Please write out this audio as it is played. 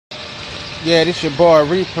Yeah, this your boy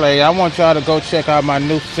Replay. I want y'all to go check out my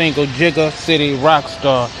new single, Jigga City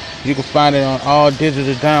Rockstar. You can find it on all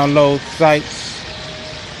digital download sites,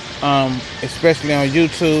 especially on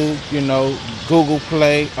YouTube, Google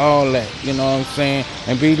Play, all that, you know what I'm saying?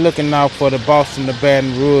 And be looking out for the Boston to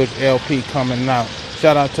Baton Rouge LP coming out.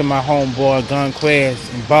 Shout out to my homeboy Gun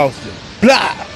Quez in Boston. Blah!